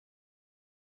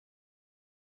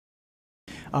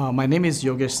My name is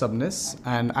Yogesh,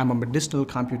 and I'm a medicinal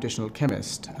computational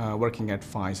chemist working at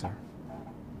Pfizer.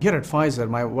 Here at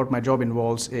Pfizer, what my job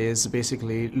involves is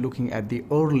basically looking at the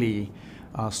early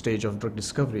stage of drug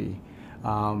discovery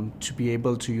to be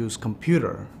able to use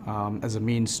computer as a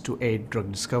means to aid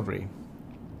drug discovery.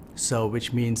 So,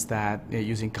 which means that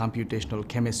using computational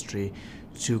chemistry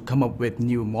to come up with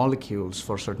new molecules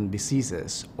for certain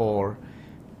diseases or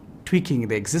tweaking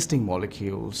the existing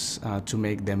molecules to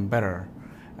make them better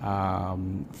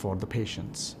for the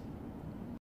patients.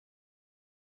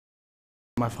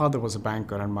 My father was a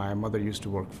banker and my mother used to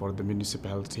work for the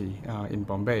municipality in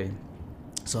Bombay.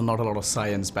 So not a lot of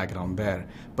science background there.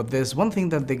 But there's one thing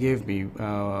that they gave me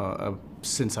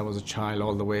since I was a child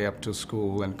all the way up to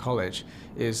school and college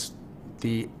is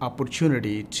the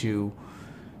opportunity to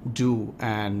do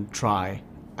and try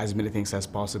as many things as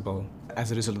possible.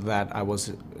 As a result of that,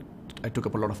 I took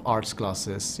up a lot of arts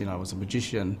classes. I was a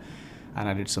magician and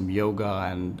I did some yoga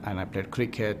and I played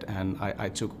cricket and I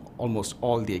took almost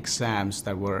all the exams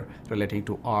that were relating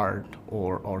to art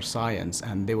or science,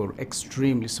 and they were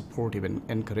extremely supportive and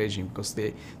encouraging because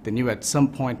they knew at some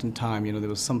point in time there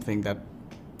was something that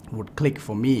would click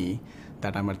for me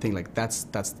that I might think like that's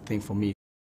the thing for me.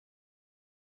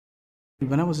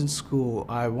 When I was in school,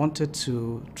 I wanted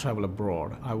to travel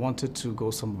abroad. I wanted to go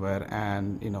somewhere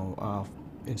and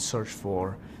in search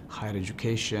for higher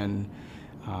education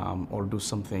or do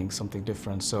something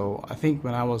different. So I think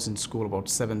when I was in school, about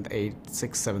 7th, 8th,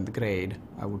 6th, 7th grade,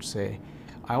 I would say,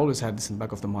 I always had this in the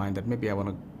back of the mind that maybe I want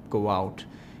to go out,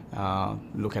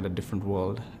 look at a different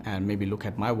world, and maybe look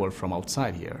at my world from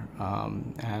outside here,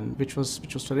 and which was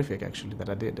terrific actually that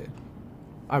I did it.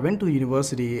 I went to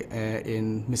university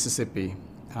in Mississippi,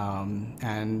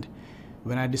 and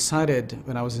when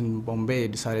I was in Bombay,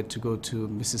 decided to go to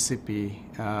Mississippi,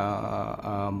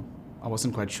 I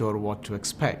wasn't quite sure what to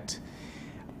expect.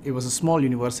 It was a small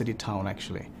university town,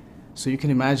 actually. So you can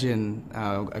imagine,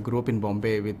 I grew up in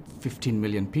Bombay with 15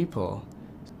 million people,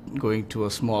 going to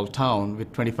a small town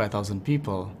with 25,000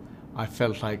 people. I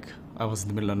felt like I was in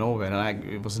the middle of nowhere, and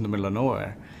it was in the middle of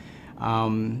nowhere.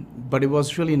 But it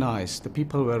was really nice. The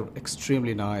people were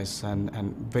extremely nice and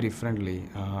very friendly.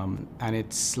 And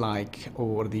it's like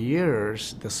over the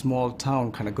years, the small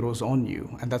town kind of grows on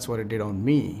you. And that's what it did on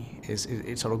me,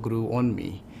 it sort of grew on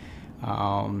me.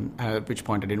 At which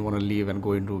point I didn't want to leave and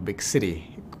go into a big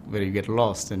city where you get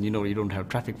lost and you don't have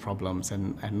traffic problems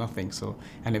and nothing.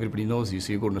 And everybody knows you.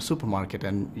 So you go to a supermarket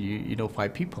and you know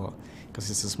 5 people because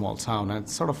it's a small town. And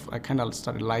I kind of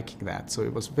started liking that. So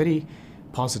it was very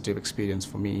positive experience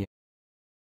for me.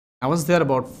 I was there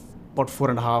about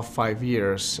 4.5, 5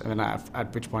 years,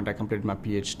 at which point I completed my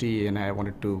PhD and I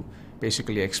wanted to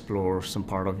basically explore some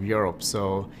part of Europe.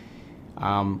 So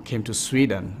came to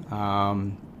Sweden,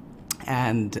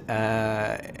 and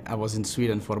I was in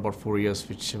Sweden for about 4 years,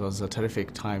 which was a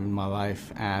terrific time in my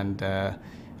life, and I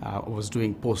was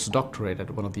doing postdoctorate at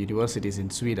one of the universities in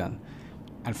Sweden.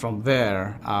 And from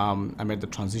there, I made the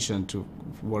transition to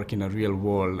work in a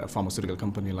real-world pharmaceutical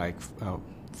company like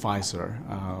Pfizer,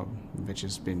 which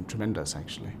has been tremendous,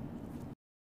 actually.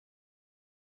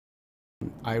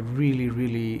 I really,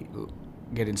 really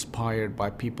get inspired by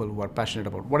people who are passionate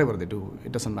about whatever they do.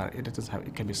 It doesn't matter.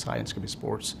 It can be science, it can be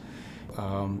sports.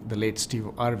 The late Steve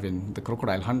Irwin, the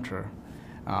crocodile hunter,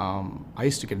 I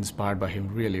used to get inspired by him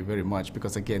really very much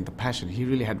because, again, the passion. He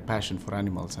really had passion for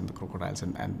animals and the crocodiles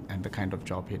and the kind of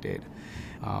job he did.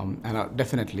 And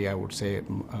definitely I would say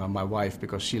my wife,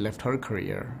 because she left her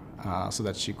career so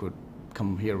that she could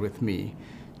come here with me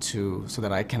so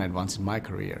that I can advance in my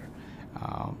career.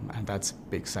 And that's a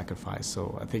big sacrifice.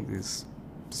 So I think these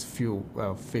few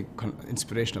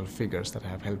inspirational figures that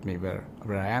have helped me where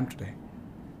I am today.